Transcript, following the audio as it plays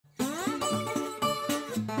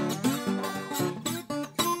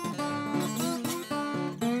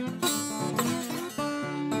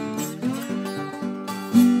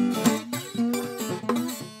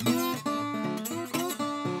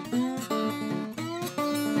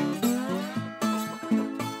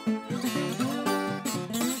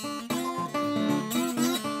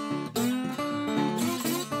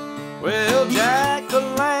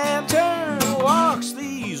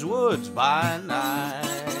by night.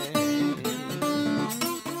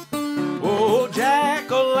 Oh,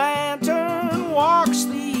 Jack-o'-lantern walks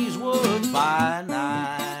these woods by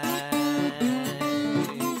night,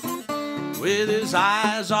 with his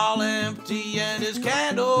eyes all empty and his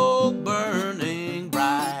candle burning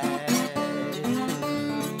bright.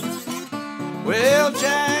 Well,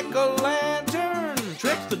 Jack-o'-lantern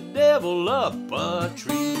tricked the devil up a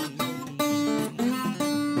tree.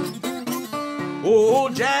 Oh,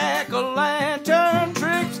 Jack-o'-lantern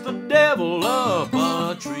tricks the devil up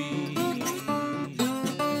a tree.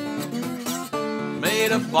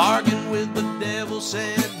 Made a bargain with the devil,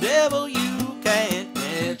 said, devil, you can't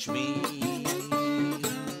catch me.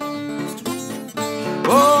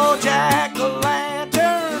 Oh,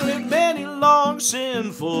 Jack-o'-lantern lived many long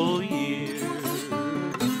sinful years.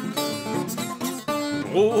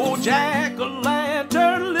 Oh,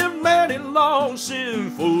 Jack-o'-lantern lived many long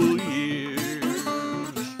sinful years.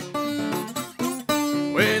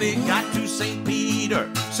 When he got to St.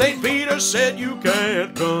 Peter said, you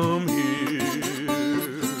can't come here.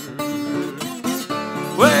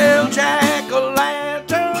 Well,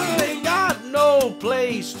 Jack-o'-lantern ain't got no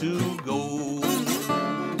place to go.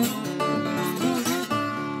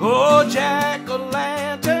 Oh,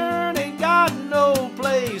 Jack-o'-lantern ain't got no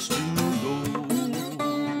place to go.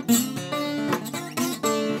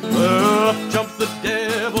 Well, up jumped the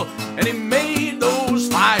devil and he made those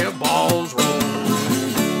fireballs roll.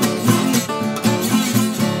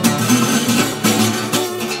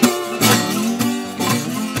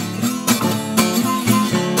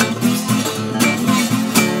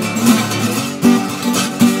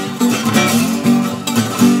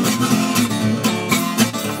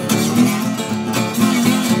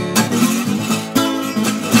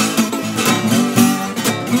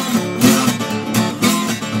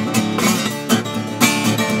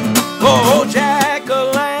 Oh,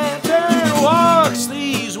 Jack-o'-lantern walks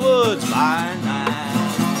these woods by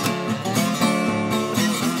night.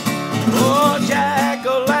 Oh,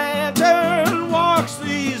 Jack-o'-lantern walks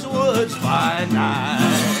these woods by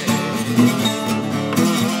night,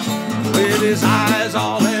 with his eyes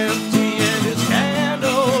all empty and his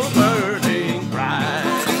candle burning bright.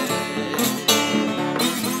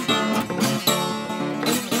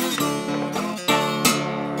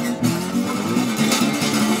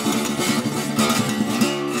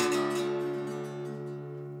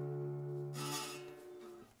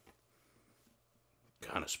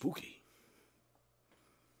 Kind of spooky.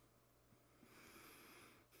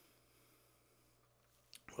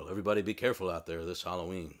 Well, everybody be careful out there this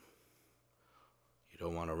Halloween. You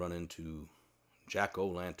don't want to run into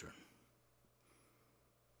Jack-o'-lantern.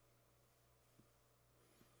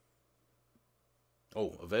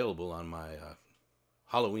 Oh, available on my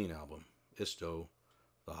Halloween album, Isto,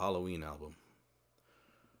 the Halloween album.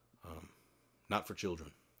 Not for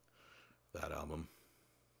children, that album.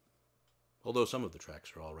 Although some of the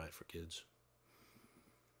tracks are all right for kids.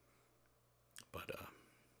 But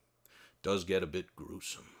does get a bit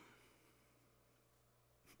gruesome.